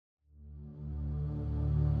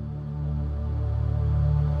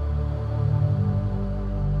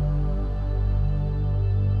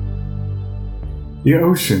The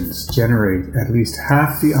oceans generate at least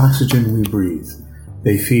half the oxygen we breathe.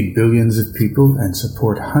 They feed billions of people and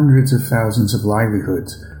support hundreds of thousands of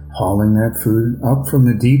livelihoods, hauling that food up from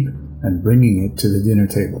the deep and bringing it to the dinner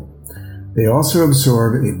table. They also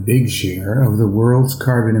absorb a big share of the world's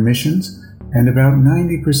carbon emissions and about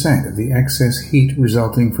 90% of the excess heat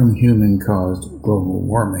resulting from human-caused global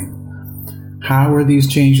warming. How are these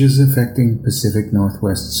changes affecting Pacific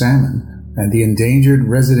Northwest salmon and the endangered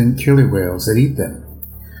resident killer whales that eat them?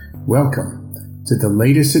 Welcome to the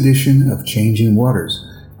latest edition of Changing Waters,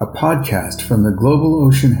 a podcast from the Global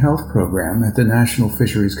Ocean Health Program at the National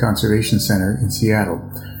Fisheries Conservation Center in Seattle,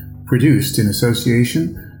 produced in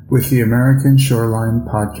association with the American Shoreline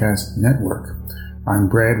Podcast Network. I'm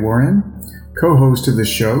Brad Warren, co-host of the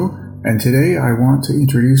show, and today I want to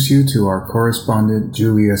introduce you to our correspondent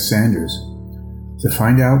Julia Sanders. To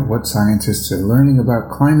find out what scientists are learning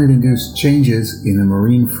about climate-induced changes in the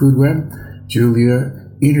marine food web, Julia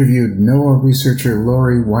interviewed NOAA researcher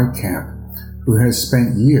Lori Whitecamp, who has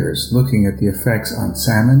spent years looking at the effects on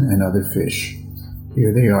salmon and other fish.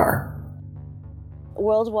 Here they are.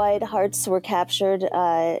 Worldwide hearts were captured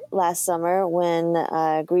last summer when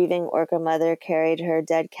a grieving orca mother carried her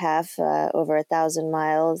dead calf over 1,000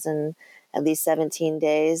 miles in at least 17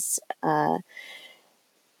 days.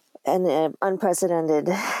 An unprecedented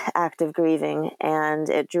act of grieving, and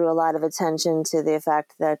it drew a lot of attention to the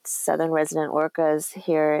fact that southern resident orcas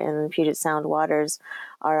here in Puget Sound waters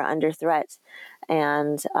are under threat.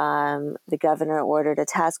 And the governor ordered a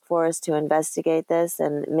task force to investigate this,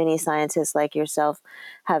 and many scientists like yourself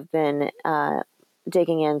have been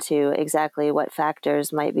digging into exactly what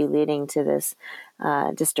factors might be leading to this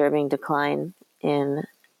disturbing decline in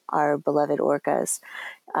our beloved orcas.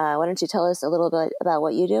 Why don't you tell us a little bit about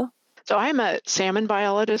what you do? So I'm a salmon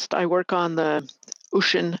biologist. I work on the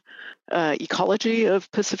ocean ecology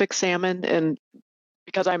of Pacific salmon. And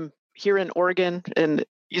because I'm here in Oregon and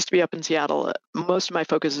used to be up in Seattle, most of my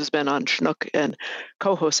focus has been on Chinook and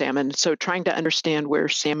coho salmon. So trying to understand where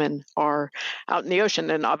salmon are out in the ocean.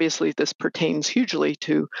 And obviously this pertains hugely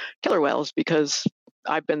to killer whales because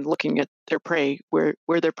I've been looking at their prey, where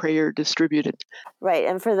their prey are distributed. Right.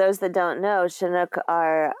 And for those that don't know, Chinook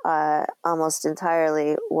are almost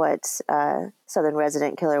entirely what southern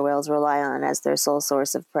resident killer whales rely on as their sole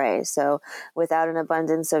source of prey. So without an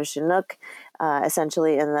abundance of Chinook,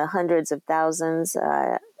 essentially in the hundreds of thousands,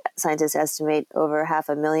 scientists estimate over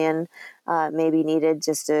 500,000 may be needed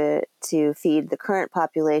just to feed the current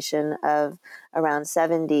population of around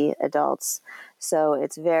 70 adults. So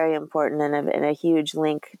it's very important and a huge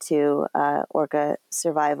link to orca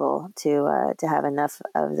survival to have enough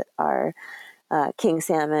of our king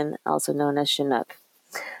salmon, also known as Chinook.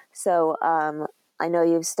 So I know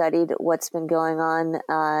you've studied what's been going on,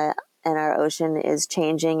 and our ocean is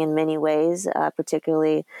changing in many ways,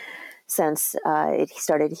 particularly since it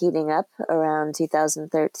started heating up around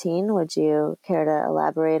 2013. Would you care to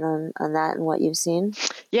elaborate on that and what you've seen?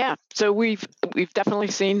 Yeah, so we've definitely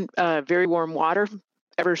seen very warm water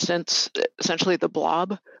ever since essentially the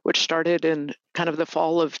blob, which started in kind of the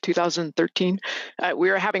fall of 2013. We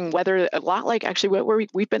are having weather a lot like actually what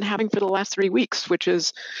we've been having for the last 3 weeks, which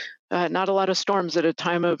is not a lot of storms at a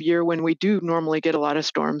time of year when we do normally get a lot of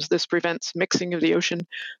storms. This prevents mixing of the ocean.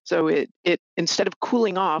 So it instead of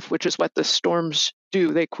cooling off, which is what the storms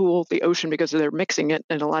do, they cool the ocean because they're mixing it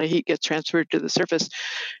and a lot of heat gets transferred to the surface.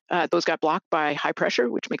 Those got blocked by high pressure,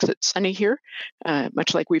 which makes it sunny here,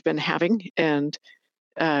 much like we've been having. And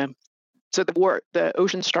so the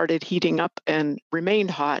ocean started heating up and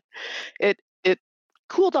remained hot. It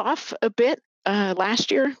cooled off a bit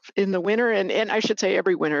last year in the winter, and I should say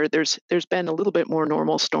every winter there's been a little bit more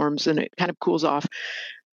normal storms and it kind of cools off.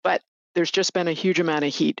 But there's just been a huge amount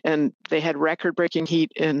of heat, and they had record-breaking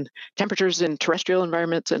heat in temperatures in terrestrial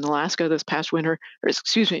environments in Alaska this past winter, or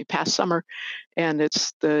excuse me, past summer, and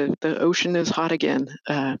it's the ocean is hot again.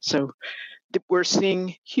 So we're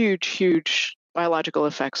seeing huge biological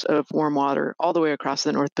effects of warm water all the way across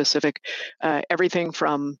the North Pacific. Everything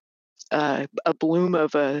from a bloom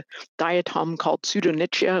of a diatom called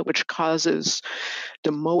Pseudonychia, which causes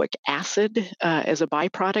domoic acid as a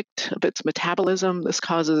byproduct of its metabolism. This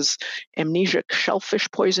causes amnesic shellfish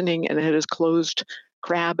poisoning, and it has closed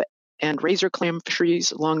crab and razor clam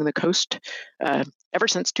fisheries along the coast. Ever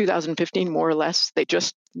since 2015, more or less, they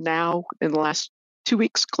just now, in the last 2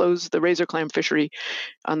 weeks, closed the razor clam fishery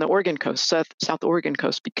on the Oregon coast, South Oregon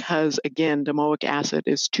coast, because, again, domoic acid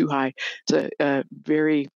is too high. It's a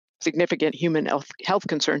very significant human health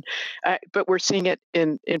concern, but we're seeing it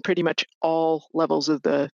in pretty much all levels of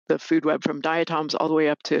the food web, from diatoms all the way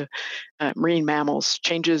up to marine mammals.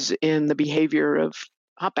 Changes in the behavior of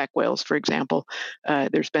humpback whales, for example.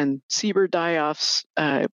 There's been seabird die-offs.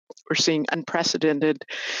 We're seeing unprecedented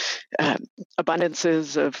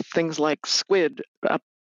abundances of things like squid up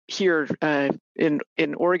here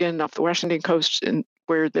in Oregon off the Washington coast,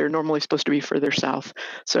 where they're normally supposed to be further south.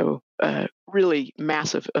 So really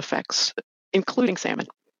massive effects, including salmon,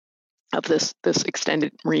 of this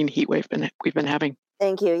extended marine heat wave we've been having.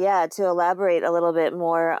 Thank you. Yeah, to elaborate a little bit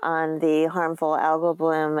more on the harmful algal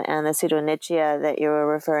bloom and the pseudonychia that you were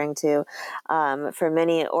referring to, for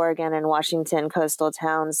many Oregon and Washington coastal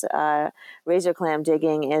towns, razor clam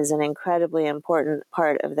digging is an incredibly important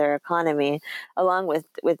part of their economy, along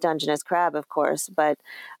with Dungeness crab, of course. But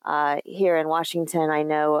here in Washington, I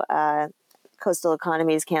know coastal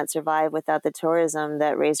economies can't survive without the tourism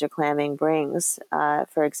that razor clamming brings.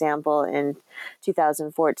 For example, in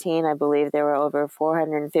 2014, I believe there were over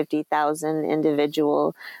 450,000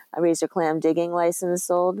 individual razor clam digging licenses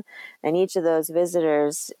sold, and each of those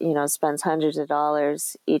visitors, spends hundreds of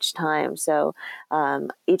dollars each time. So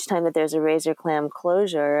each time that there's a razor clam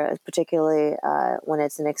closure, particularly when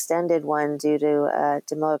it's an extended one due to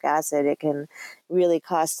domoic acid, it can really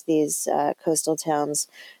cost these coastal towns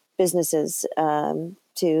businesses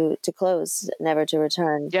to close, never to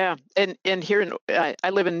return. Yeah, and here I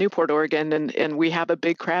live in Newport, Oregon, and we have a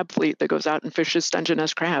big crab fleet that goes out and fishes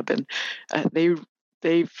Dungeness crab, and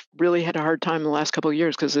they've really had a hard time the last couple of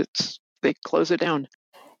years because they close it down.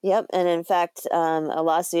 Yep, and in fact, a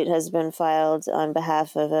lawsuit has been filed on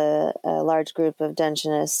behalf of a large group of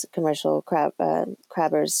Dungeness commercial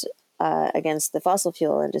crabbers against the fossil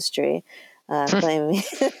fuel industry. Claiming,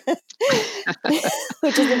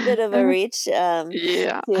 which is a bit of a reach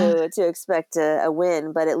to expect a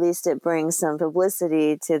win, but at least it brings some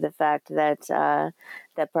publicity to the fact that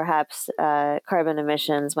that perhaps carbon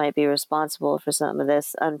emissions might be responsible for some of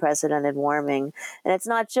this unprecedented warming. And it's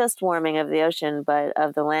not just warming of the ocean, but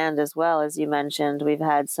of the land as well. As you mentioned, we've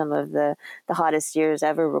had some of the hottest years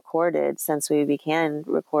ever recorded since we began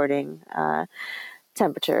recording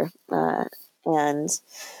temperature, and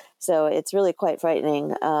so it's really quite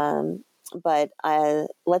frightening. But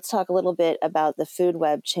let's talk a little bit about the food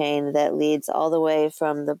web chain that leads all the way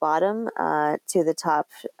from the bottom to the top.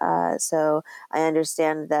 So I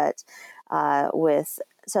understand that with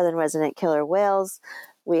southern resident killer whales,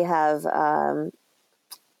 we have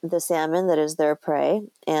the salmon that is their prey.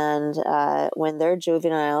 And when they're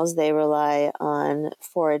juveniles, they rely on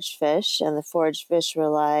foraged fish, and the foraged fish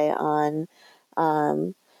rely on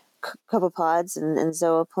copepods and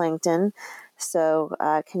zooplankton. So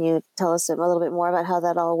can you tell us a little bit more about how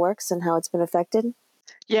that all works and how it's been affected?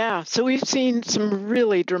 Yeah, so we've seen some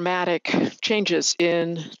really dramatic changes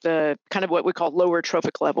in the kind of what we call lower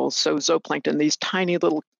trophic levels. So zooplankton, these tiny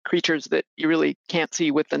little creatures that you really can't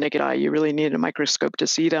see with the naked eye. You really need a microscope to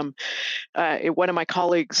see them. One of my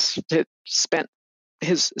colleagues that spent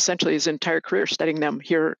essentially his entire career studying them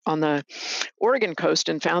here on the Oregon coast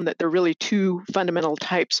and found that there are really two fundamental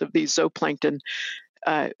types of these zooplankton,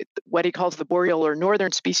 what he calls the boreal or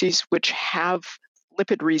northern species, which have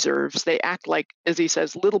lipid reserves. They act like, as he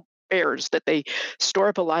says, little bears, that they store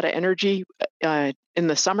up a lot of energy in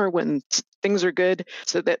the summer when things are good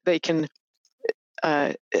so that they can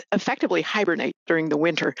effectively hibernate during the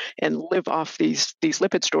winter and live off these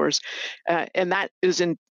lipid stores. And that is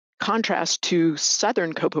in contrast to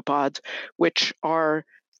southern copepods, which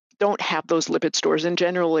don't have those lipid stores and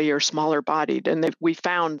generally are smaller bodied. And we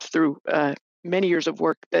found through many years of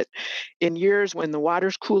work that in years when the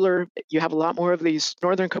water's cooler, you have a lot more of these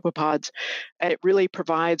northern copepods, and it really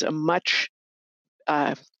provides a much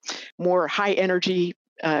more high energy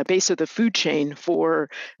base of the food chain for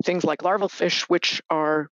things like larval fish, which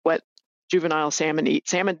are what juvenile salmon eat.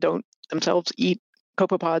 Salmon don't themselves eat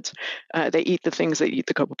copepods. They eat the things that eat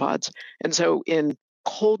the copepods. And so in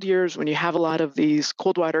cold years, when you have a lot of these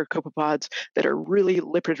cold water copepods that are really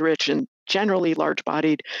lipid rich and generally large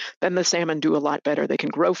bodied, then the salmon do a lot better. They can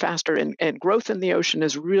grow faster, and growth in the ocean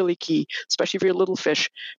is really key, especially if you're little fish,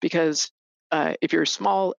 because if you're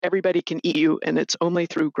small, everybody can eat you, and it's only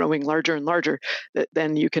through growing larger and larger that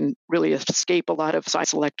then you can really escape a lot of size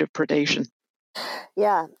selective predation.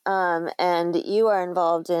 Yeah, and you are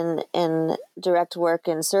involved in direct work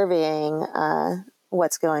in surveying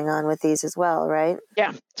what's going on with these as well, right?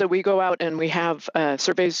 Yeah, so we go out and we have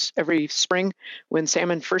surveys every spring when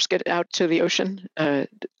salmon first get out to the ocean,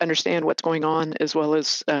 understand what's going on, as well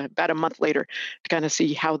as about a month later to kind of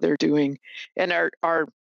see how they're doing. And our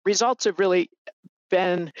results have really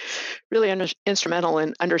been instrumental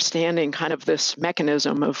in understanding kind of this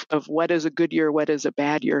mechanism of what is a good year, what is a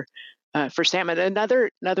bad year for salmon. Another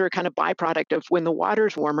kind of byproduct of when the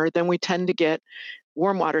water's warmer, then we tend to get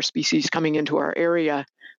warm water species coming into our area.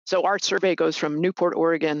 So our survey goes from Newport,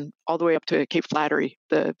 Oregon, all the way up to Cape Flattery,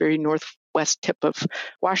 the very northwest tip of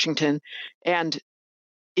Washington. And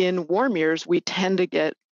in warm years, we tend to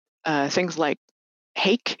get things like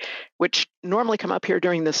hake, which normally come up here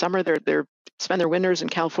during the summer. They're spend their winters in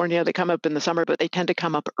California. They come up in the summer, but they tend to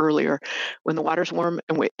come up earlier when the water's warm,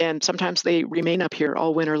 and sometimes they remain up here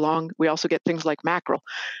all winter long. We also get things like mackerel.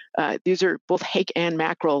 These are both hake and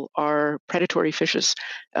mackerel are predatory fishes.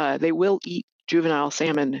 They will eat juvenile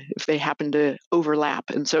salmon if they happen to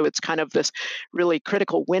overlap, and so it's kind of this really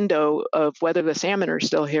critical window of whether the salmon are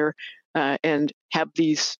still here and have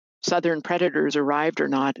these southern predators arrived or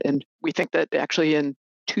not. And we think that actually in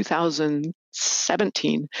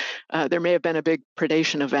 2017, there may have been a big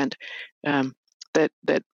predation event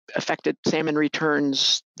that affected salmon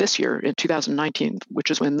returns this year in 2019, which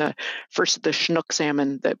is when the first of the Chinook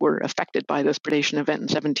salmon that were affected by this predation event in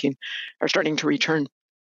 17 are starting to return.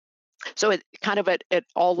 So it kind of at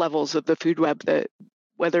all levels of the food web, that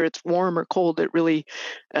whether it's warm or cold, it really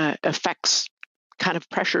affects kind of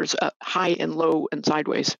pressures high and low and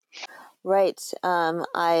sideways. Right.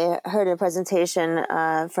 I heard a presentation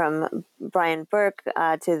from Brian Burke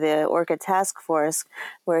to the Orca Task Force,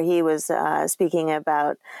 where he was speaking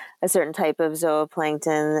about a certain type of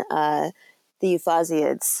zooplankton, the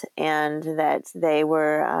euphausiids, and that they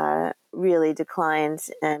were really declined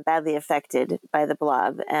and badly affected by the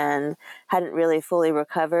blob and hadn't really fully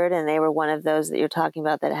recovered. And they were one of those that you're talking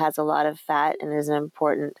about that has a lot of fat and is an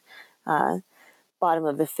important bottom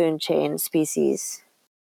of the food chain species.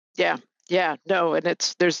 Yeah, no, and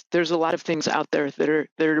there's a lot of things out there that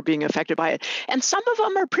are being affected by it, and some of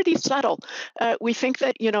them are pretty subtle. We think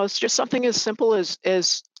that it's just something as simple as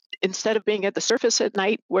instead of being at the surface at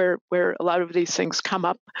night, where a lot of these things come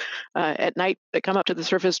up at night, they come up to the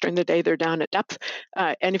surface. During the day, they're down at depth.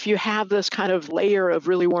 And if you have this kind of layer of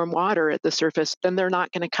really warm water at the surface, then they're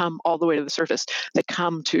not going to come all the way to the surface. They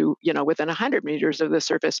come to within 100 meters of the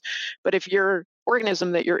surface. But if your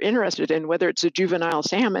organism that you're interested in, whether it's a juvenile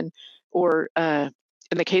salmon or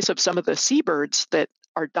in the case of some of the seabirds that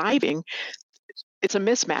are diving, it's a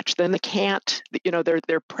mismatch. Then they can't,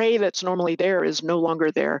 their prey that's normally there is no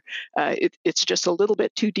longer there. It's just a little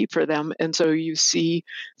bit too deep for them. And so you see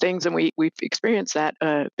things, and we've experienced that,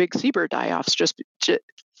 big seabird die-offs, just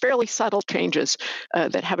fairly subtle changes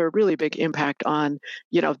that have a really big impact on,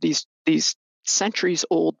 these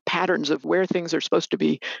centuries-old patterns of where things are supposed to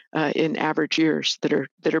be in average years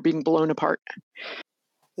that are being blown apart.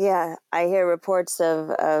 Yeah, I hear reports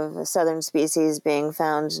of southern species being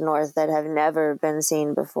found north that have never been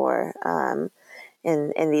seen before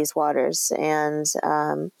in these waters. And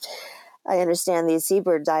I understand these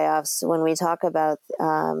seabird die-offs, when we talk about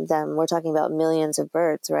them, we're talking about millions of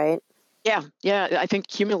birds, right? Yeah. I think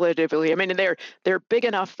cumulatively, I mean, they're big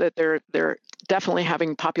enough that they're definitely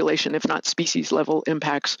having population, if not species level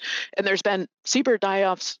impacts. And there's been seabird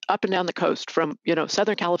die-offs up and down the coast from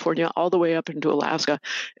Southern California all the way up into Alaska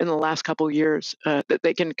in the last couple of years that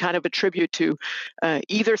they can kind of attribute to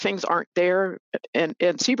either things aren't there, and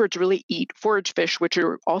seabirds really eat forage fish, which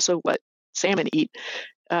are also what salmon eat.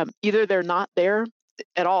 Either they're not there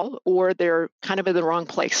at all, or they're kind of in the wrong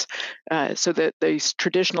place, so that these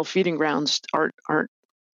traditional feeding grounds aren't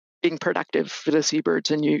being productive for the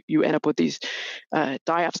seabirds, and you end up with these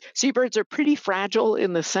die-offs. Seabirds are pretty fragile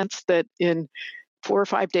in the sense that in 4 or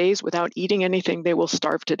 5 days without eating anything, they will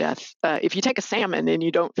starve to death. If you take a salmon and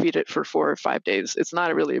you don't feed it for 4 or 5 days, it's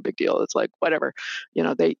not really a big deal. It's like, whatever.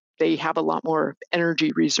 They have a lot more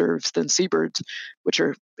energy reserves than seabirds, which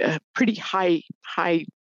are pretty high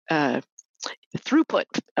throughput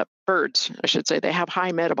birds, I should say. They have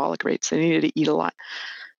high metabolic rates. They need to eat a lot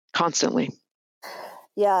constantly.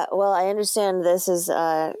 Yeah, well, I understand this is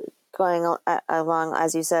going along,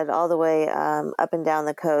 as you said, all the way up and down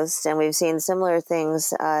the coast. And we've seen similar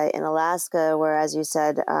things in Alaska, where, as you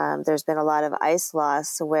said, there's been a lot of ice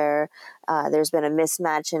loss, where there's been a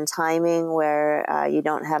mismatch in timing, where you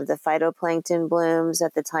don't have the phytoplankton blooms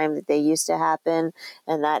at the time that they used to happen.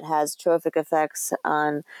 And that has trophic effects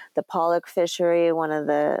on the pollock fishery, one of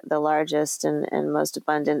the largest and most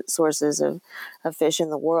abundant sources of fish in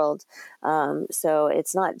the world. So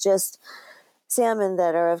it's not just salmon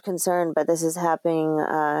that are of concern, but this is happening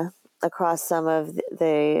across some of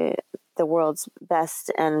the world's best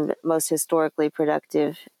and most historically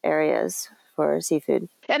productive areas for seafood.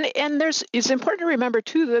 And it's important to remember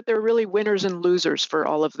too that there are really winners and losers for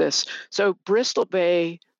all of this. So Bristol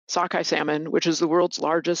Bay sockeye salmon, which is the world's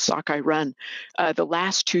largest sockeye run, the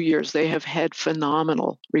last 2 years they have had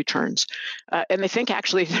phenomenal returns. And they think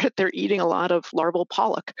actually that they're eating a lot of larval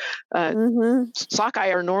pollock. Sockeye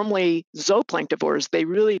are normally zooplanktivores. They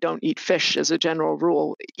really don't eat fish as a general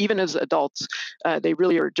rule. Even as adults, they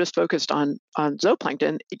really are just focused on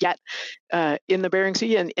zooplankton. Yet in the Bering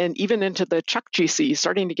Sea and even into the Chukchi Sea,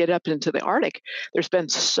 starting to get up into the Arctic, there's been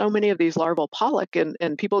so many of these larval pollock,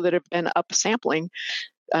 and people that have been up sampling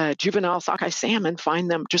juvenile sockeye salmon find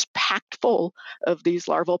them just packed full of these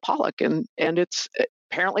larval pollock, and it's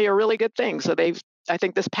apparently a really good thing. So I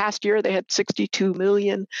think this past year they had 62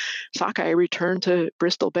 million sockeye return to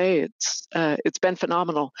Bristol Bay. It's been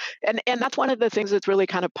phenomenal, and that's one of the things that's really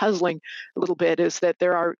kind of puzzling a little bit, is that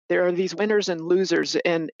there are these winners and losers,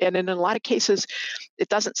 and in a lot of cases, it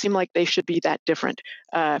doesn't seem like they should be that different.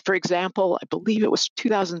 For example, I believe it was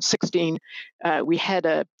 2016, we had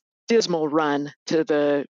a dismal run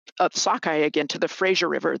of sockeye again to the Fraser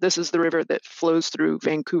River. This is the river that flows through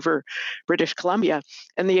Vancouver, British Columbia.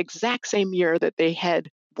 And the exact same year that they had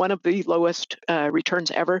one of the lowest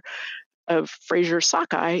returns ever of Fraser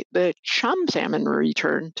sockeye, the chum salmon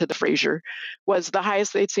return to the Fraser was the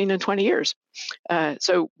highest they'd seen in 20 years.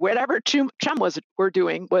 So whatever chum were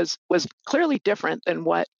doing was clearly different than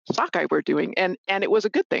what sockeye were doing, and it was a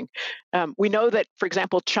good thing. We know that, for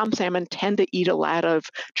example, chum salmon tend to eat a lot of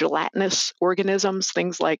gelatinous organisms,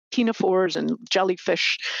 things like ctenophores and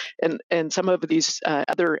jellyfish, and some of these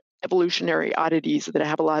other evolutionary oddities that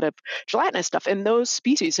have a lot of gelatinous stuff. And those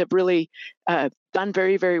species have really done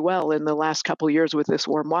very, very well in the last couple of years with this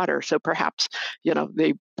warm water. So perhaps,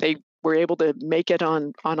 they were able to make it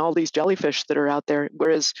on all these jellyfish that are out there,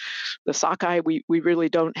 whereas the sockeye, we really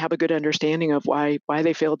don't have a good understanding of why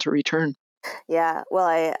they failed to return. Yeah,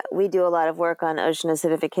 well, we do a lot of work on ocean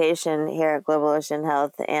acidification here at Global Ocean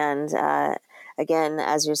Health, and again,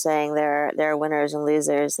 as you're saying, there are winners and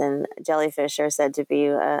losers, and jellyfish are said to be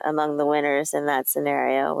among the winners in that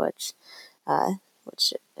scenario, which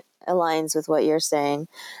aligns with what you're saying.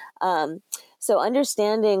 So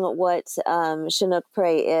understanding what Chinook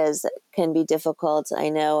prey is can be difficult. I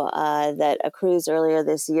know that a cruise earlier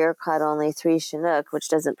this year caught only 3 Chinook, which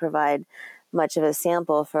doesn't provide much of a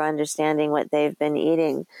sample for understanding what they've been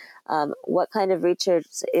eating. What kind of research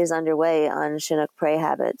is underway on Chinook prey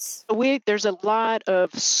habits? There's a lot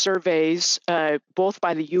of surveys, both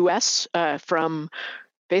by the U.S. From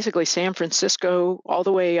basically San Francisco all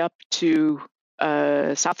the way up to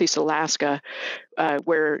Southeast Alaska,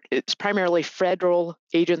 where it's primarily federal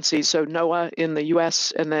agencies, so NOAA in the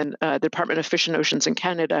U.S. and then the Department of Fish and Oceans in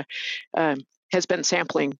Canada has been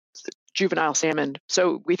sampling juvenile salmon.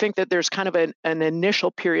 So we think that there's kind of an initial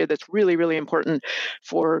period that's really, really important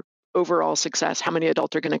for overall success, how many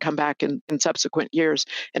adults are going to come back in subsequent years.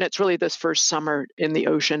 And it's really this first summer in the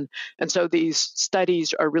ocean. And so these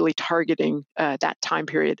studies are really targeting that time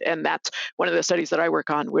period. And that's one of the studies that I work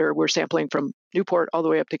on, where we're sampling from Newport all the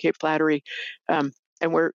way up to Cape Flattery.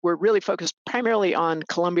 And we're really focused primarily on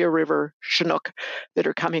Columbia River Chinook that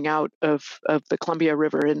are coming out of the Columbia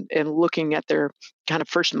River and looking at their kind of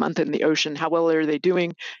first month in the ocean. How well are they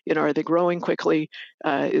doing? Are they growing quickly?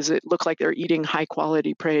 Does it look like they're eating high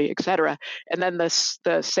quality prey, et cetera? And then the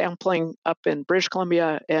sampling up in British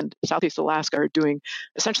Columbia and Southeast Alaska are doing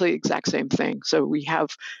essentially the exact same thing. So we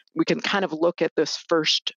can kind of look at this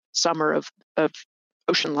first summer of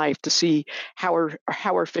ocean life to see how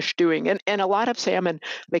are fish doing. And a lot of salmon,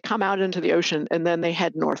 they come out into the ocean and then they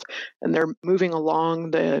head north, and they're moving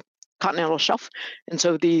along the continental shelf. And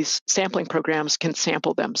so these sampling programs can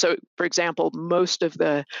sample them. So for example, most of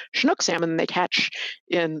the Chinook salmon they catch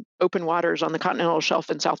in open waters on the continental shelf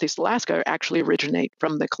in Southeast Alaska actually originate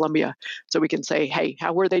from the Columbia. So we can say, hey,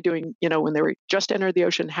 how were they doing, when they were just entered the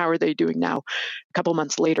ocean? How are they doing now, a couple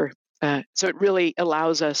months later? So it really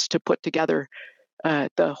allows us to put together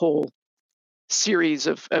the whole series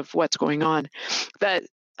of what's going on. That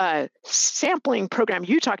sampling program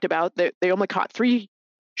you talked about, they only caught 3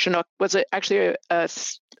 Chinook, was actually a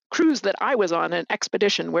cruise that I was on, an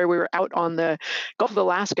expedition where we were out on the Gulf of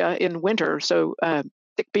Alaska in winter. So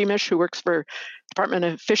Dick Beamish, who works for Department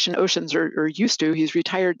of Fish and Oceans, or used to, he's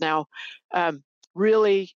retired now,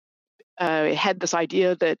 really had this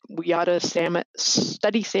idea that we ought to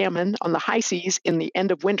study salmon on the high seas in the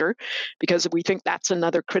end of winter, because we think that's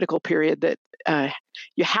another critical period that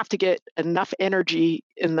you have to get enough energy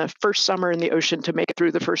in the first summer in the ocean to make it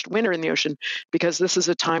through the first winter in the ocean, because this is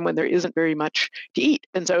a time when there isn't very much to eat.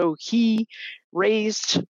 And so he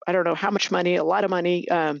raised, I don't know how much money, a lot of money,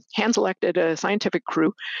 hand-selected a scientific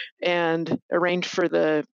crew and arranged for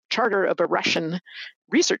the charter of a Russian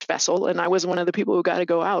research vessel, and I was one of the people who got to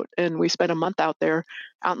go out, and we spent a month out there,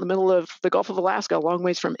 out in the middle of the Gulf of Alaska, a long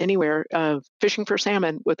ways from anywhere, fishing for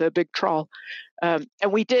salmon with a big trawl. And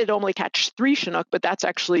we did only catch 3 Chinook, but that's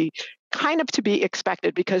actually kind of to be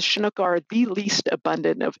expected because Chinook are the least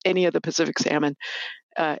abundant of any of the Pacific salmon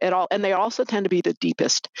at all, and they also tend to be the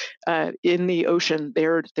deepest in the ocean.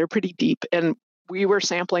 They're pretty deep, and we were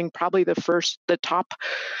sampling probably the top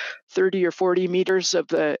 30 or 40 meters of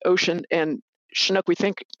the ocean, and Chinook, we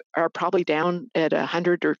think, are probably down at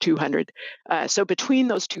 100 or 200. So between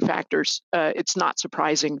those two factors, it's not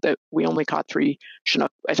surprising that we only caught 3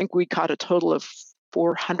 Chinook. I think we caught a total of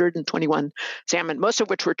 421 salmon, most of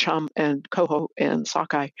which were chum and coho and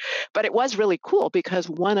sockeye. But it was really cool because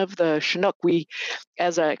one of the Chinook, we,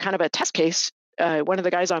 as a kind of a test case, one of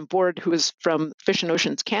the guys on board who was from Fish and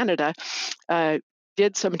Oceans Canada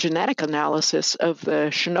did some genetic analysis of the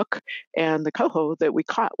Chinook and the coho that we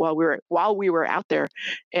caught while we were out there,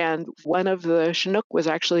 and one of the Chinook was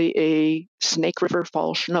actually a Snake River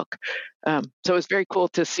Fall Chinook. So it was very cool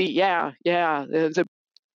to see.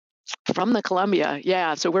 From the Columbia,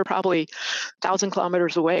 so we're probably 1,000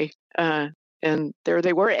 kilometers away, and there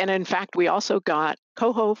they were. And in fact, we also got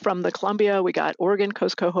coho from the Columbia. We got Oregon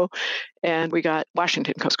coast coho, and we got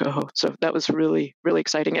Washington coast coho. So that was really, really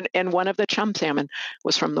exciting. And one of the chum salmon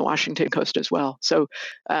was from the Washington coast as well. So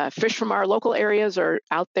fish from our local areas are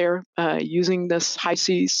out there using this high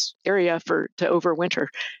seas area to overwinter.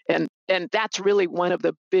 And that's really one of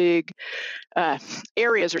the big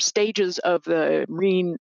areas or stages of the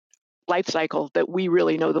marine life cycle that we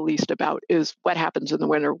really know the least about is what happens in the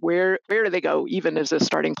winter. Where do they go, even as a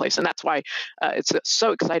starting place? And that's why it's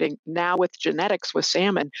so exciting now with genetics with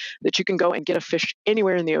salmon that you can go and get a fish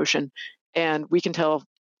anywhere in the ocean, and we can tell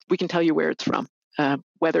you where it's from,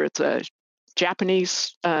 whether it's a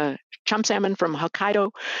Japanese chum salmon from Hokkaido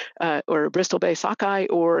or Bristol Bay sockeye,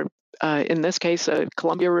 or in this case, a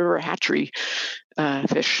Columbia River hatchery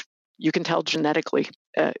fish. You can tell genetically,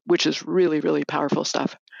 which is really, really powerful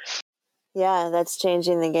stuff. Yeah, that's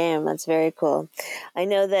changing the game. That's very cool. I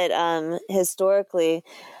know that historically,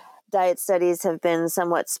 diet studies have been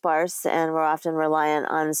somewhat sparse, and we're often reliant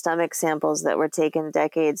on stomach samples that were taken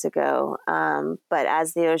decades ago. But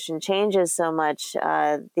as the ocean changes so much,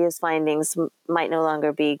 these findings might no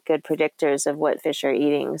longer be good predictors of what fish are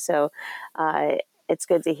eating. So it's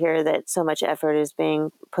good to hear that so much effort is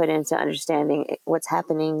being put into understanding what's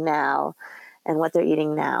happening now and what they're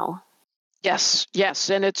eating now. Yes,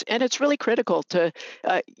 and it's really critical to,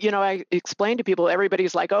 I explain to people.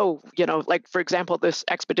 Everybody's like, oh, like for example, this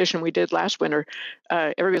expedition we did last winter.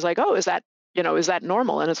 Everybody's like, oh, is that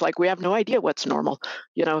normal? And it's like we have no idea what's normal.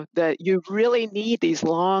 That you really need these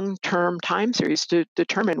long-term time series to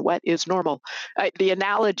determine what is normal. The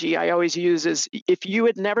analogy I always use is if you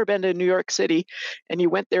had never been to New York City and you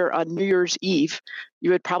went there on New Year's Eve, you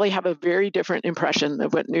would probably have a very different impression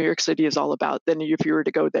of what New York City is all about than if you were to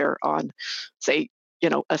go there on, say,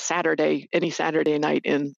 any Saturday night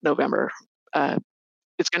in November.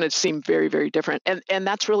 It's going to seem very, very different. And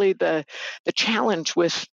that's really the challenge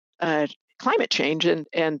with climate change and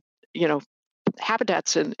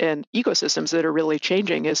habitats and ecosystems that are really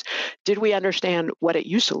changing is, did we understand what it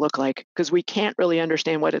used to look like? Because we can't really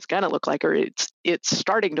understand what it's going to look like, or it's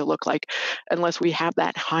starting to look like, unless we have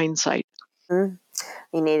that hindsight. Mm.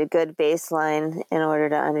 You need a good baseline in order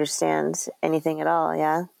to understand anything at all,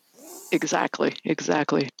 yeah? Exactly.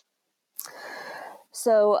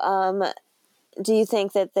 So, do you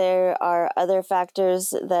think that there are other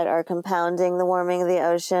factors that are compounding the warming of the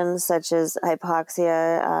ocean, such as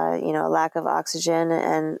hypoxia, lack of oxygen,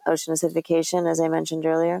 and ocean acidification, as I mentioned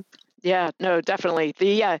earlier? Yeah, no, definitely.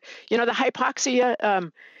 The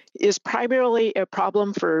hypoxia is primarily a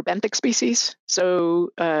problem for benthic species. So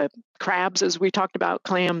crabs, as we talked about,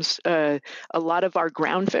 clams, a lot of our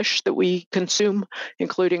ground fish that we consume,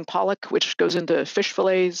 including pollock, which goes into fish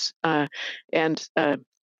fillets, and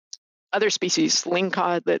other species,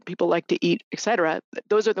 lingcod that people like to eat, etc.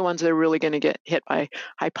 Those are the ones that are really going to get hit by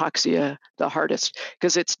hypoxia the hardest,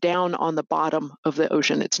 because it's down on the bottom of the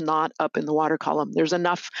ocean. It's not up in the water column. There's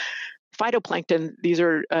enough phytoplankton. These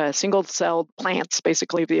are single-celled plants,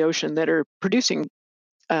 basically, of the ocean that are producing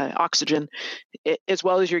oxygen, as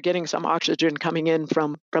well as you're getting some oxygen coming in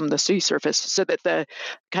from the sea surface, so that the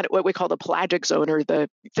kind of what we call the pelagic zone, or the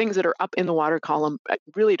things that are up in the water column,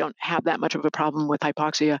 really don't have that much of a problem with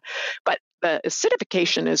hypoxia. But the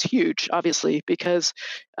acidification is huge, obviously, because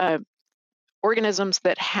organisms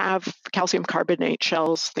that have calcium carbonate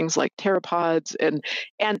shells, things like pteropods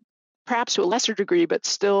and perhaps to a lesser degree, but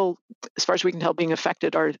still, as far as we can tell, being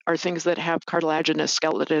affected are things that have cartilaginous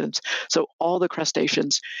skeletons. So all the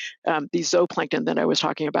crustaceans, these zooplankton that I was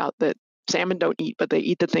talking about, that salmon don't eat, but they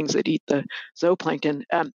eat the things that eat the zooplankton,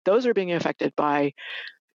 those are being affected by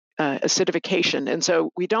acidification. And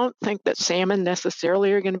so we don't think that salmon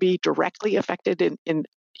necessarily are going to be directly affected in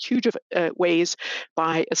huge ways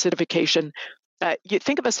by acidification. You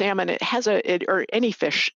think of a salmon, or any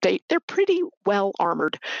fish, they're pretty well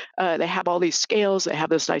armored. They have all these scales, they have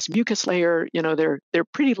this nice mucus layer. They're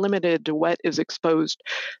pretty limited to what is exposed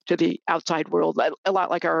to the outside world, a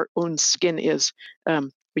lot like our own skin is.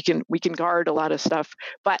 We can guard a lot of stuff,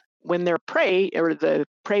 but when their prey or the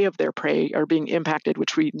prey of their prey are being impacted,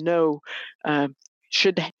 which we know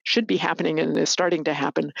should be happening and is starting to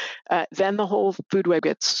happen, then the whole food web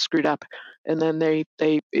gets screwed up, and then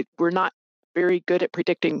we're not very good at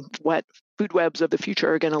predicting what food webs of the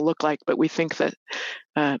future are going to look like, but we think that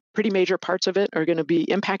pretty major parts of it are going to be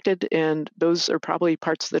impacted, and those are probably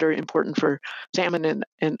parts that are important for salmon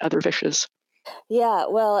and other fishes. Yeah,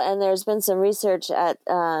 well, and there's been some research at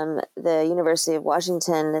the University of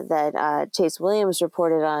Washington that Chase Williams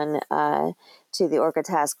reported on to the Orca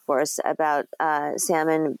Task Force about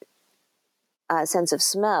salmon sense of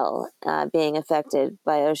smell being affected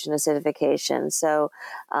by ocean acidification. So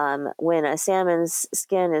when a salmon's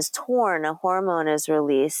skin is torn, a hormone is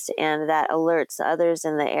released, and that alerts others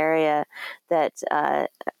in the area that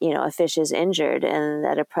a fish is injured and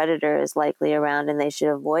that a predator is likely around and they should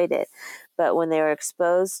avoid it. But when they were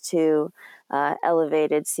exposed to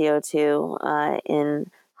elevated CO2 in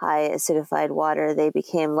high acidified water, they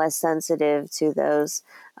became less sensitive to those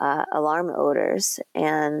alarm odors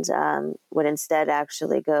and would instead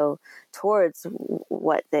actually go towards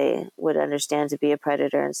what they would understand to be a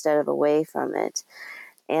predator instead of away from it.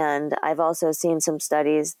 And I've also seen some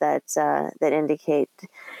studies that indicate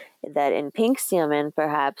that in pink salmon,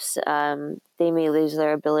 perhaps they may lose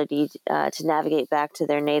their ability to navigate back to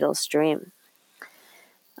their natal stream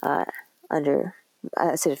under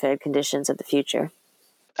acidified conditions of the future.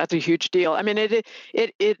 That's a huge deal. I mean,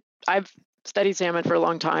 I've studied salmon for a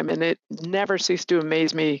long time, and it never ceased to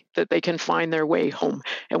amaze me that they can find their way home.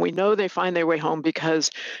 And we know they find their way home because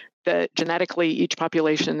genetically each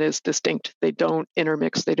population is distinct. They don't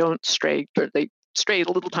intermix, they don't stray, or they stray a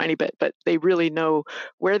little tiny bit, but they really know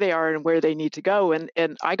where they are and where they need to go.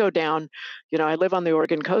 And I go down, I live on the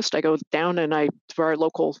Oregon coast. I go down and to our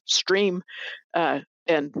local stream,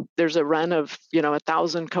 and there's a run of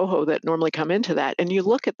 1,000 coho that normally come into that, and you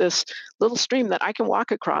look at this little stream that I can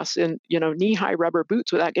walk across in knee-high rubber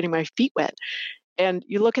boots without getting my feet wet, and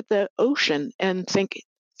you look at the ocean and think,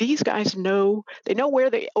 these guys know where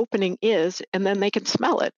the opening is, and then they can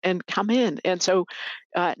smell it and come in. And so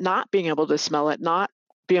not being able to smell it, not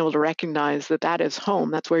being able to recognize that is home,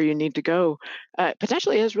 that's where you need to go,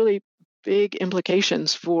 potentially has really big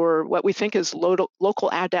implications for what we think is local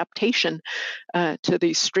adaptation to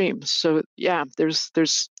these streams. So yeah, there's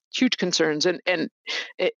huge concerns, and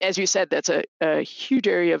as you said, that's a huge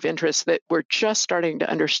area of interest that we're just starting to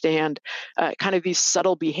understand, kind of these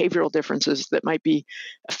subtle behavioral differences that might be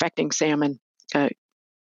affecting salmon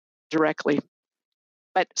directly.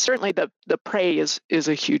 But certainly the prey is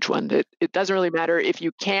a huge one. It doesn't really matter if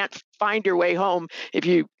you can't find your way home if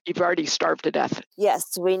you've already starved to death.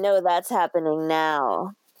 Yes, we know that's happening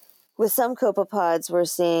now. With some copepods, we're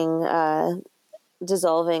seeing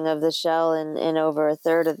dissolving of the shell in over a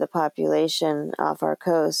third of the population off our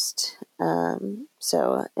coast.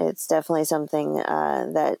 So it's definitely something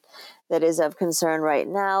that is of concern right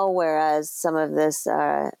now, whereas some of this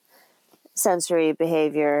sensory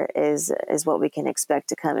behavior is what we can expect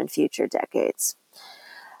to come in future decades.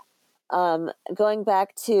 Going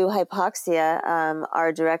back to hypoxia,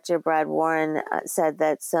 our director, Brad Warren, said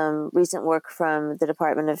that some recent work from the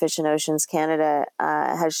Department of Fish and Oceans Canada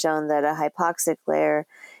has shown that a hypoxic layer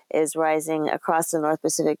is rising across the North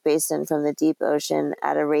Pacific Basin from the deep ocean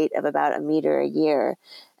at a rate of about 1 meter a year,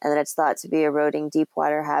 and that it's thought to be eroding deep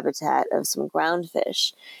water habitat of some ground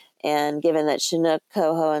fish. And given that Chinook,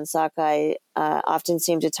 coho, and sockeye often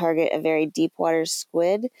seem to target a very deep water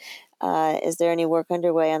squid, is there any work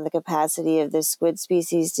underway on the capacity of this squid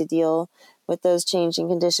species to deal with those changing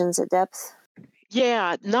conditions at depth?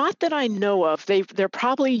 Yeah, not that I know of. They're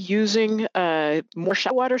probably using more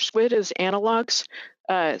shallow squid as analogs.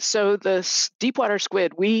 So the deep water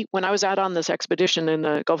squid, when I was out on this expedition in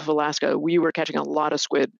the Gulf of Alaska, we were catching a lot of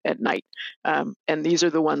squid at night, and these are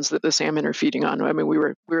the ones that the salmon are feeding on. I mean, we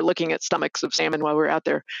were looking at stomachs of salmon while we were out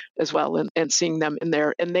there as well, and seeing them in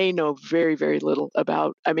there, and they know very, very little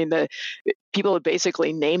about. I mean, the people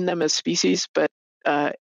basically name them as species, but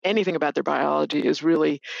anything about their biology is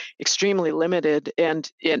really extremely limited, and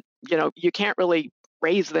you can't really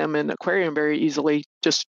raise them in aquarium very easily.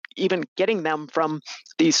 Just even getting them from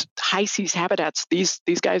these high seas habitats, these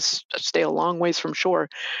guys stay a long ways from shore.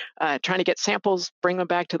 Trying to get samples, bring them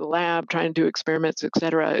back to the lab, trying to do experiments,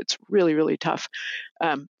 etc. It's really, really tough.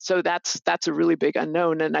 So that's a really big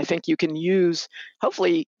unknown, and I think you can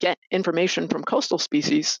hopefully get information from coastal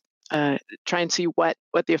species, try and see what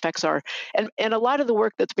the effects are, and a lot of the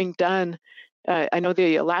work that's being done. I know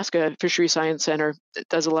the Alaska Fisheries Science Center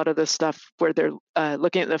does a lot of this stuff where they're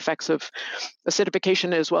looking at the effects of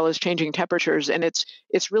acidification as well as changing temperatures, and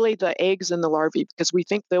it's really the eggs and the larvae, because we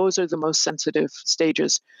think those are the most sensitive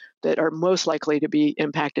stages that are most likely to be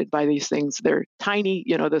impacted by these things. They're tiny,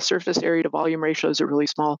 the surface area to volume ratios are really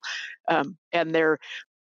small, and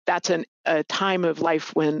that's a time of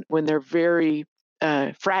life when they're very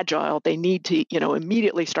fragile. They need to,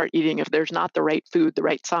 immediately start eating. If there's not the right food, the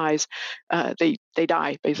right size, they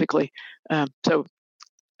die basically. So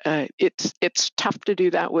it's tough to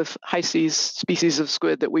do that with high seas species of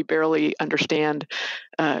squid that we barely understand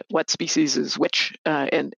what species is which,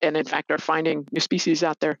 and in fact are finding new species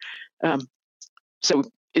out there. So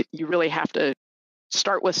you really have to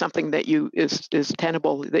start with something that is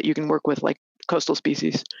tenable, that you can work with, like coastal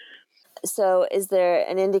species. So is there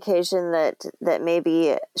an indication that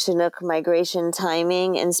maybe Chinook migration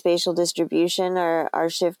timing and spatial distribution are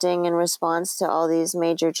shifting in response to all these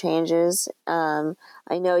major changes? I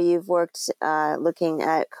know you've worked looking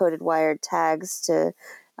at coded wire tags to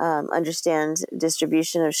understand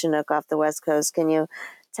distribution of Chinook off the West Coast. Can you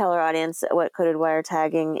tell our audience what coded wire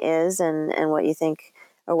tagging is and what you think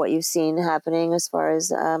or what you've seen happening as far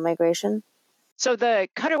as migration? So the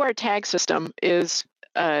coded wire tag system is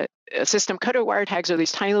a system. Coded wire tags are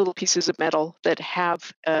these tiny little pieces of metal that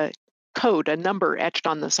have a code, a number etched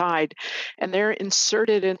on the side, and they're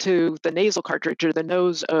inserted into the nasal cartridge or the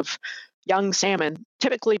nose of young salmon,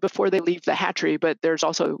 typically before they leave the hatchery, but there's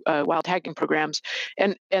also wild tagging programs.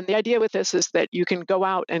 And the idea with this is that you can go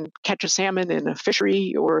out and catch a salmon in a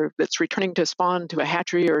fishery or that's returning to spawn to a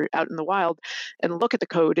hatchery or out in the wild and look at the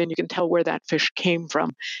code, and you can tell where that fish came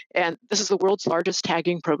from. And this is the world's largest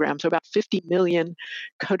tagging program. So about 50 million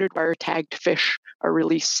coded wire tagged fish are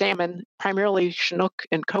released. Salmon, primarily Chinook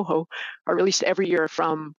and coho, are released every year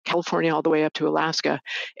from California all the way up to Alaska.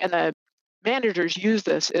 And the managers use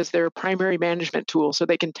this as their primary management tool, so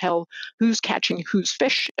they can tell who's catching whose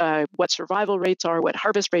fish, what survival rates are, what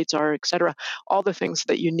harvest rates are, et cetera, all the things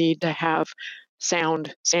that you need to have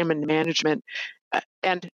sound salmon management.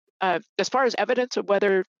 And as far as evidence of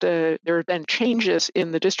whether there have been changes in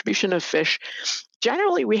the distribution of fish,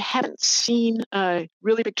 generally we haven't seen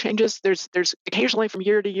really big changes. There's occasionally from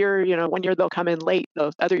year to year, one year they'll come in late,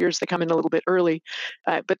 the other years they come in a little bit early,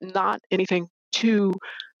 but not anything too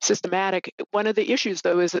systematic. One of the issues,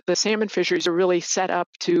 though, is that the salmon fisheries are really set up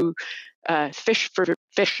to fish for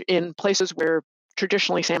fish in places where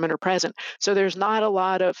traditionally salmon are present. So there's not a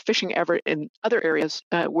lot of fishing ever in other areas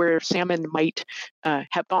where salmon might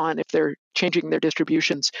have gone if they're changing their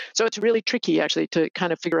distributions. So it's really tricky, actually, to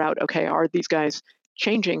kind of figure out, okay, are these guys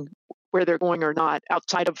changing where they're going or not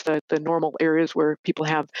outside of the normal areas where people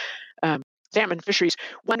have salmon fisheries.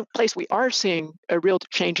 One place we are seeing a real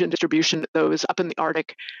change in distribution, though, is up in the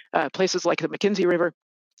Arctic, places like the Mackenzie River,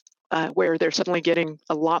 where they're suddenly getting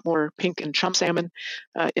a lot more pink and chum salmon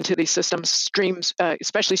into these systems. Streams,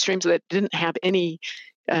 especially streams that didn't have any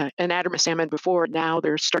anadromous salmon before, now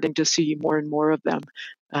they're starting to see more and more of them.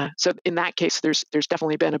 So in that case, there's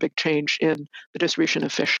definitely been a big change in the distribution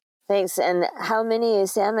of fish. Thanks. And how many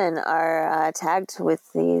salmon are tagged with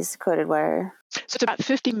these coded wire? So it's about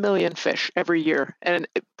 50 million fish every year, and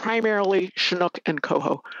primarily Chinook and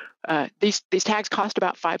coho. These tags cost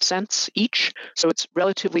about 5 cents each, so it's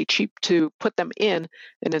relatively cheap to put them in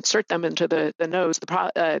and insert them into the nose.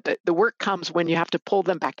 The work comes when you have to pull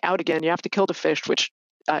them back out again. You have to kill the fish, which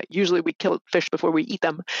usually we kill fish before we eat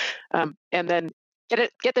them, and then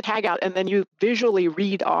get the tag out, and then you visually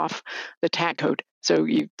read off the tag code. So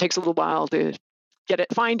it takes a little while to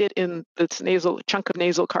find it in this chunk of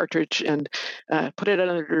nasal cartridge and put it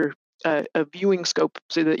under a viewing scope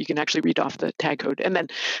so that you can actually read off the tag code, and then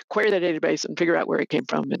query the database and figure out where it came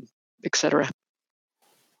from, and et cetera.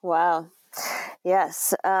 Wow.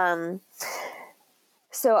 Yes.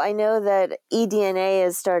 So I know that eDNA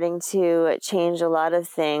is starting to change a lot of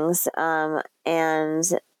things, and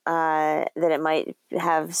that it might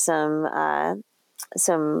have some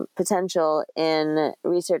potential in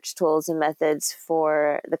research tools and methods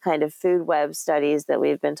for the kind of food web studies that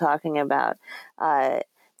we've been talking about.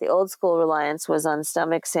 the old school reliance was on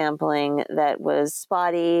stomach sampling that was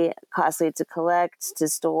spotty, costly to collect, to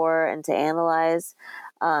store, and to analyze.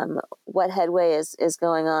 What headway is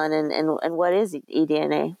going on, and what is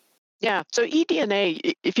eDNA? Yeah, so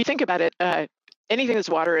eDNA, if you think about it, anything that's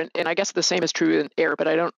water, and I guess the same is true in air, but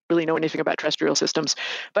I don't really know anything about terrestrial systems.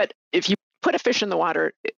 But if you put a fish in the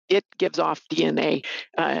water, it gives off DNA.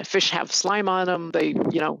 Fish have slime on them.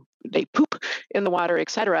 They poop in the water, et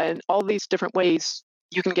cetera. And all these different ways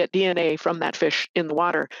you can get DNA from that fish in the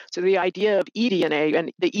water. So the idea of eDNA,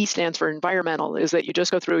 and the E stands for environmental, is that you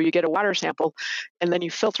just go through, you get a water sample, and then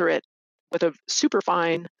you filter it with a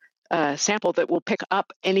superfine sample that will pick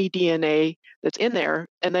up any DNA that's in there,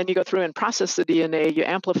 and then you go through and process the DNA, you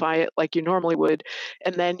amplify it like you normally would,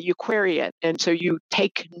 and then you query it. And so you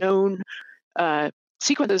take known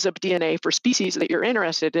sequences of DNA for species that you're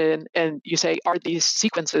interested in, and you say, are these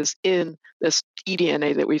sequences in this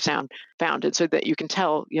eDNA that we found? And so that you can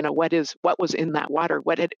tell, what was in that water,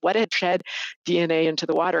 what had shed DNA into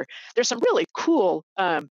the water. There's some really cool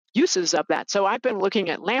uses of that. So I've been looking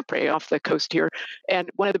at lamprey off the coast here, and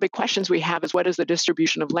one of the big questions we have is, what is the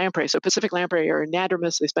distribution of lamprey? So Pacific lamprey are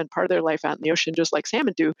anadromous. They spend part of their life out in the ocean, just like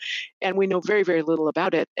salmon do, and we know very, very little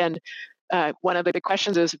about it. And one of the big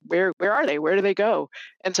questions is, where are they? Where do they go?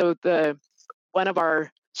 And so one of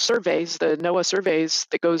our surveys, the NOAA surveys,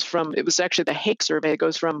 that goes from, it was actually the Hake survey, it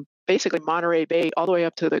goes from basically Monterey Bay all the way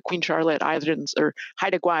up to the Queen Charlotte Islands, or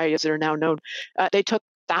Haida Gwaii as they're now known. They took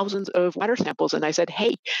thousands of water samples, and I said,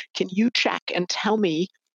 hey, can you check and tell me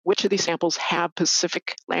which of these samples have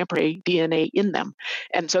Pacific lamprey DNA in them?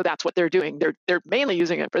 And so that's what they're doing. They're mainly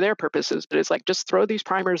using it for their purposes, but it's like, just throw these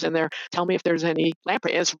primers in there, tell me if there's any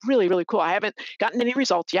lamprey. And it's really, really cool. I haven't gotten any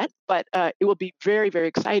results yet, but it will be very, very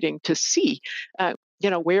exciting to see,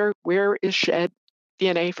 where is shed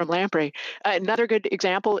DNA from lamprey. Another good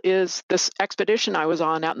example is this expedition I was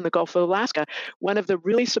on out in the Gulf of Alaska. One of the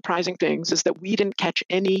really surprising things is that we didn't catch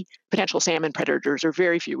any potential salmon predators, or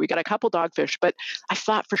very few. We got a couple dogfish, but I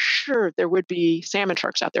thought for sure there would be salmon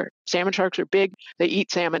sharks out there. Salmon sharks are big. They eat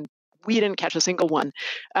salmon. We didn't catch a single one.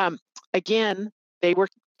 Again, they were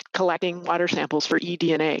collecting water samples for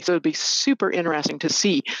eDNA. So it'd be super interesting to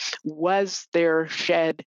see, was there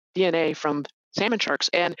shed DNA from salmon sharks?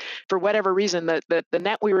 And for whatever reason, the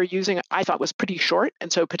net we were using, I thought, was pretty short. And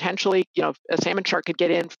so potentially, a salmon shark could get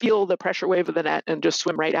in, feel the pressure wave of the net, and just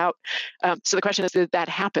swim right out. So the question is, did that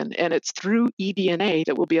happen? And it's through eDNA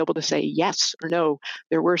that we'll be able to say yes or no,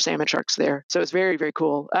 there were salmon sharks there. So it's very, very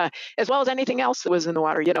cool. As well as anything else that was in the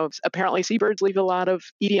water. Apparently seabirds leave a lot of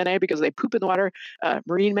eDNA because they poop in the water,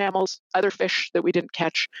 marine mammals, other fish that we didn't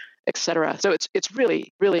catch, etc. So it's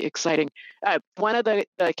really, really exciting. One of the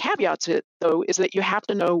caveats, though, is that you have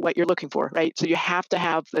to know what you're looking for, right? So you have to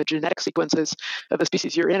have the genetic sequences of the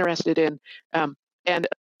species you're interested in. And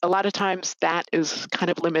a lot of times that is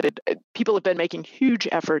kind of limited. People have been making huge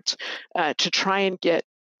efforts to try and get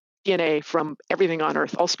DNA from everything on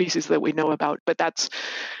Earth, all species that we know about, but that's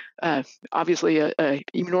obviously a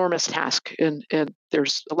enormous task, and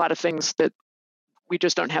there's a lot of things that we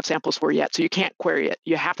just don't have samples for yet. So you can't query it.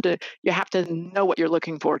 You have to know what you're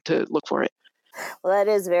looking for to look for it. Well, that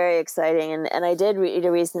is very exciting. And I did read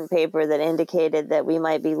a recent paper that indicated that we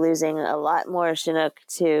might be losing a lot more Chinook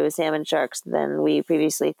to salmon sharks than we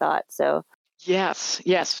previously thought. So yes.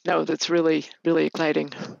 No, that's really, really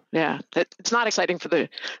exciting. Yeah. It's not exciting for the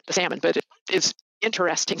salmon, but it is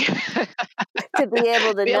interesting. to be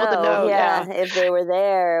able to know, if they were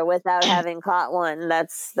there without having caught one,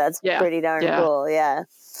 that's pretty darn cool. Yeah.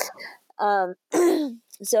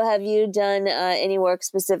 So have you done any work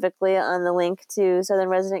specifically on the link to southern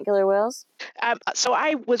resident killer whales? So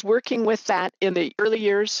I was working with that in the early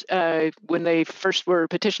years when they first were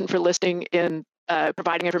petitioned for listing, in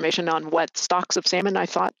providing information on what stocks of salmon I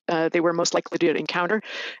thought they were most likely to encounter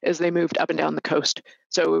as they moved up and down the coast.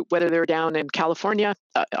 So whether they're down in California,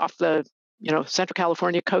 off the Central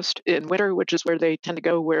California coast in winter, which is where they tend to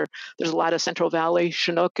go, where there's a lot of Central Valley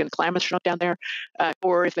Chinook and Klamath Chinook down there,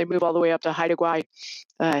 or if they move all the way up to Haida Gwaii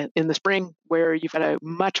in the spring, where you've got a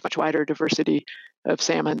much, much wider diversity of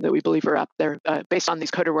salmon that we believe are up there based on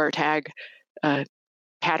these Codaware tag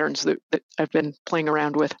patterns that I've been playing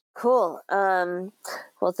around with. Cool.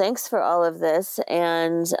 Well, thanks for all of this.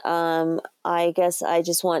 And I guess I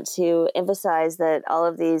just want to emphasize that all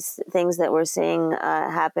of these things that we're seeing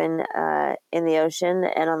happen in the ocean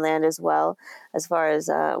and on land as well, as far as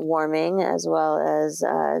warming, as well as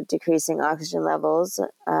decreasing oxygen levels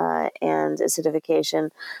and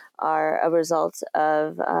acidification, are a result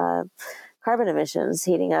of carbon emissions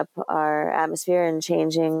heating up our atmosphere and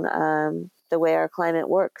changing the way our climate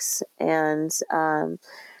works. And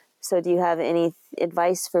so do you have any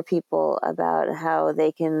advice for people about how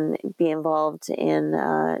they can be involved in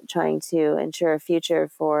trying to ensure a future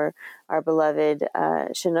for our beloved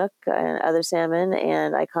Chinook and other salmon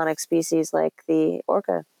and iconic species like the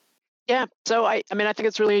orca? Yeah, so I mean, I think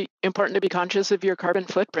it's really important to be conscious of your carbon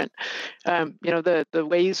footprint. The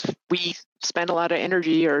ways we spend a lot of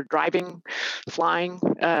energy are driving, flying,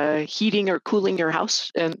 heating or cooling your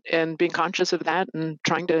house, and being conscious of that and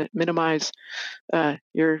trying to minimize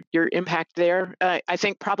your impact there. I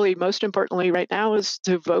think probably most importantly right now is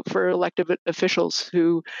to vote for elected officials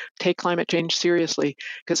who take climate change seriously,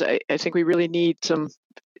 because I think we really need some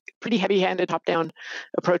pretty heavy-handed top-down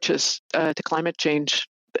approaches to climate change.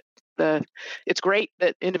 It's great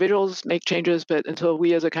that individuals make changes, but until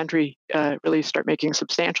we as a country really start making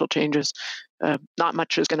substantial changes, not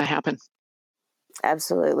much is going to happen.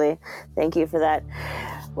 Absolutely. Thank you for that.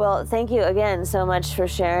 Well, thank you again so much for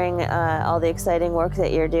sharing all the exciting work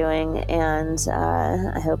that you're doing, and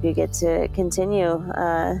I hope you get to continue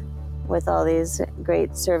with all these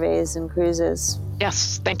great surveys and cruises.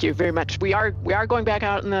 Yes, thank you very much. We are going back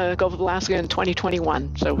out in the Gulf of Alaska in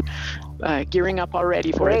 2021, so gearing up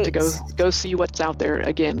already for it to go see what's out there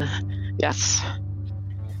again. Yes.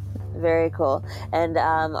 Very cool. And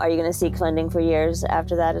are you going to seek funding for years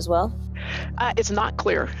after that as well? It's not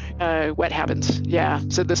clear what happens. Yeah,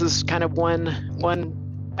 so this is kind of one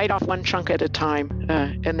bite off one chunk at a time,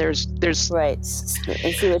 and there's right, and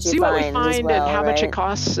see what we find and how much it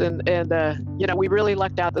costs, and we really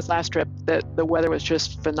lucked out this last trip that the weather was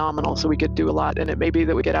just phenomenal, so we could do a lot. And it may be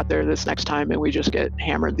that we get out there this next time and we just get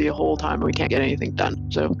hammered the whole time and we can't get anything done.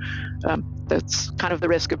 So that's kind of the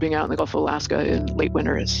risk of being out in the Gulf of Alaska in late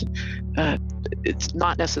winter. Is it's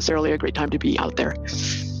not necessarily a great time to be out there,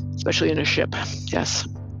 especially in a ship. Yes,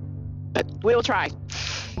 but we'll try.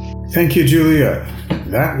 Thank you, Julia.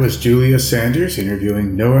 That was Julia Sanders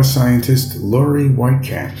interviewing NOAA scientist Lori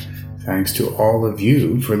Whitekamp. Thanks to all of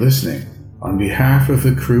you for listening. On behalf of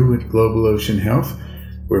the crew at Global Ocean Health,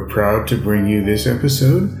 we're proud to bring you this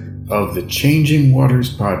episode of the Changing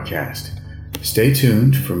Waters podcast. Stay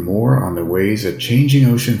tuned for more on the ways a changing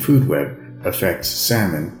ocean food web affects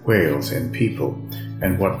salmon, whales, and people,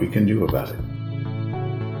 and what we can do about it.